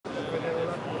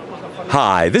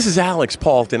Hi, this is Alex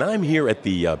Pault, and I'm here at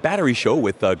the battery show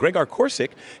with Gregor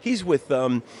Korsic. He's with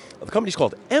the company's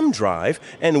called emDrive,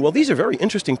 and well, these are very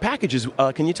interesting packages.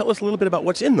 Can you tell us a little bit about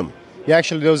what's in them? Yeah,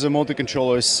 actually, those are motor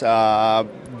controllers.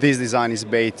 This design is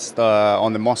based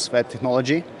on the MOSFET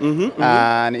technology,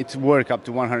 and it works up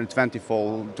to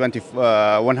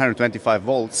 125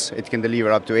 volts. It can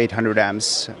deliver up to 800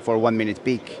 amps for 1 minute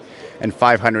peak and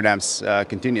 500 amps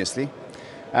continuously.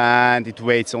 And it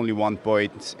weighs only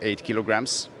 1.8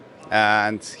 kilograms.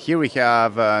 And here we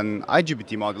have an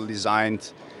IGBT model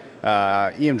designed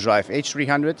EMDrive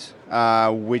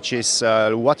H300, which is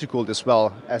water-cooled as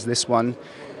well as this one.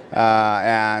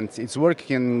 And it's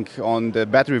working on the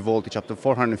battery voltage up to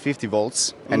 450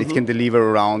 volts, and it can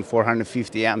deliver around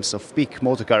 450 amps of peak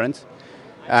motor current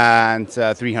and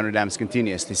 300 amps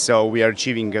continuously. So we are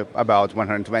achieving about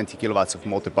 120 kilowatts of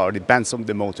motor power. Depends on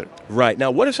the motor. Right.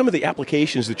 Now, what are some of the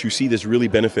applications that you see this really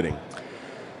benefiting?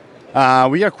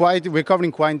 We're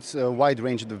covering quite a wide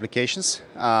range of applications,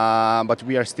 but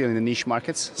we are still in the niche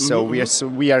markets. So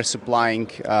we are supplying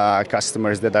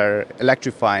customers that are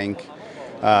electrifying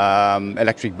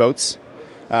electric boats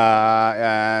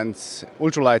and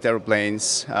ultralight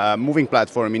airplanes, moving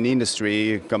platform in the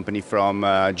industry, a company from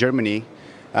Germany.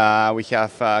 We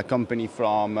have a company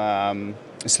from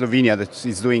Slovenia that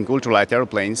is doing ultralight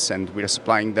airplanes, and we are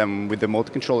supplying them with the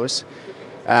motor controllers.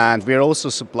 And we are also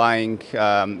supplying,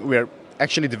 we are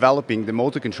actually developing the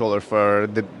motor controller for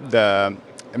the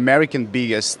American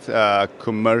biggest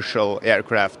commercial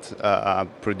aircraft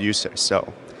producer.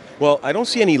 So. Well, I don't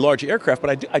see any large aircraft,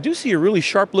 but I do see a really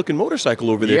sharp-looking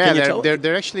motorcycle over there. Yeah, Can you tell?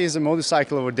 there actually is a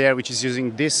motorcycle over there which is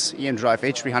using this EMDrive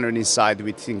H300 inside,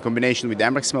 in combination with the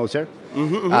MRX motor.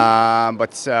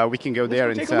 But we can go there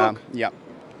and take a look. yeah.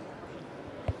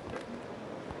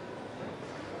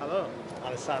 Hello,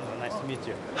 Alessandro. Nice to meet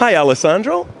you. Hi,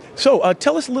 Alessandro. So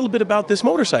tell us a little bit about this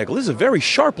motorcycle. This is a very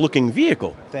sharp-looking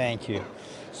vehicle. Thank you.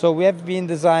 So we have been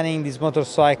designing this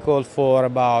motorcycle for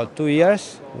about 2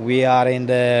 years. We are in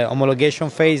the homologation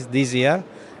phase this year,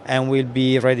 and we'll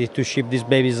be ready to ship these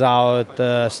babies out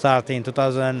starting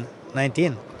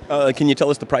 2019. Can you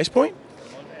tell us the price point?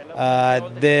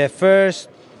 The first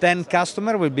 10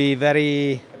 customers will be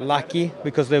very lucky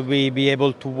because they will be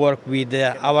able to work with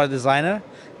our designer.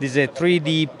 This is a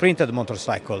 3D printed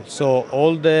motorcycle. So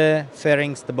all the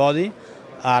fairings, the body,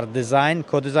 are designed,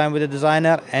 co-designed with the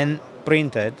designer, and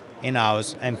printed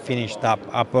in-house and finished up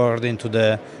according to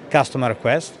the customer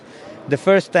request. The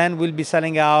first 10 will be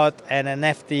selling out at an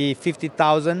FT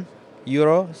 50,000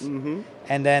 euros,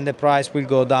 and then the price will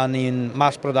go down in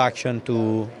mass production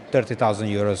to 30,000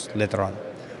 euros later on.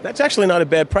 That's actually not a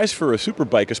bad price for a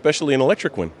superbike, especially an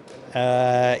electric one.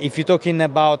 If you're talking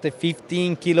about a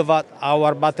 15 kilowatt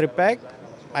hour battery pack,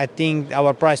 I think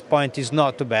our price point is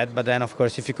not too bad, but then of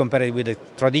course if you compare it with a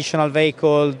traditional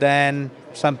vehicle, then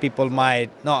some people might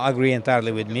not agree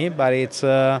entirely with me, but it's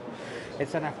an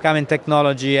upcoming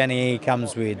technology and it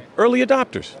comes with early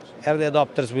adopters. Early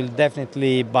adopters will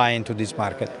definitely buy into this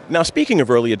market. Now, speaking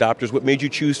of early adopters, what made you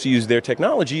choose to use their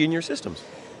technology in your systems?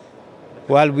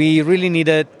 Well, we really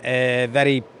needed a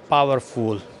very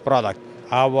powerful product.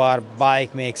 Our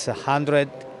bike makes 100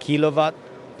 kilowatt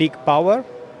peak power,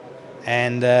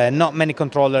 and not many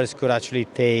controllers could actually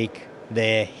take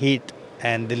the heat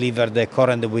and deliver the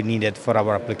current that we needed for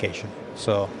our application.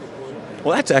 So,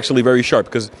 well, that's actually very sharp,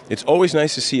 because it's always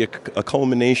nice to see a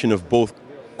culmination of both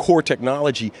core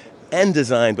technology and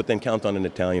design, but then count on an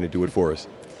Italian to do it for us.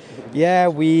 Yeah,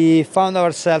 we found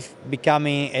ourselves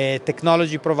becoming a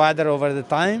technology provider over the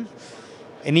time.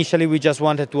 Initially, we just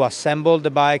wanted to assemble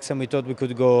the bikes, and we thought we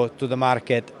could go to the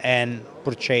market and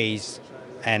purchase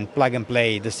and plug and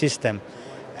play the system.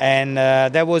 And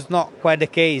that was not quite the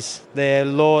case. The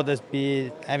load has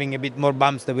been having a bit more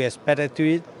bumps than we expected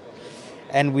to it.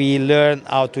 And we learned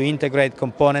how to integrate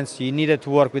components. You needed to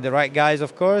work with the right guys,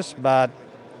 of course, but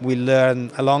we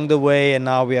learned along the way, and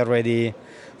now we are ready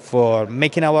for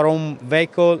making our own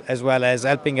vehicle as well as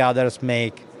helping others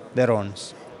make their own.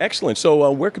 Excellent.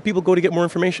 So where can people go to get more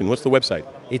information? What's the website?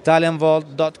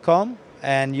 italianvolt.com.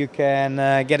 And you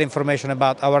can get information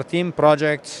about our team,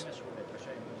 projects.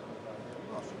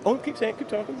 Oh, keep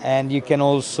talking. And you can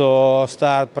also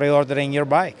start pre-ordering your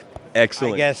bike.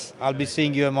 Excellent. I guess I'll be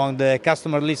seeing you among the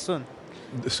customer list soon.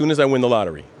 As soon as I win the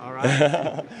lottery. All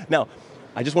right. Now,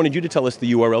 I just wanted you to tell us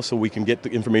the URL so we can get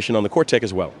the information on the Cortec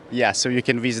as well. Yeah, so you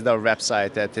can visit our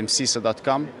website at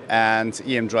emsiso.com and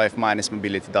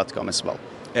emdrive-mobility.com as well.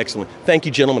 Excellent. Thank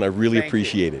you, gentlemen. I really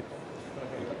appreciate it.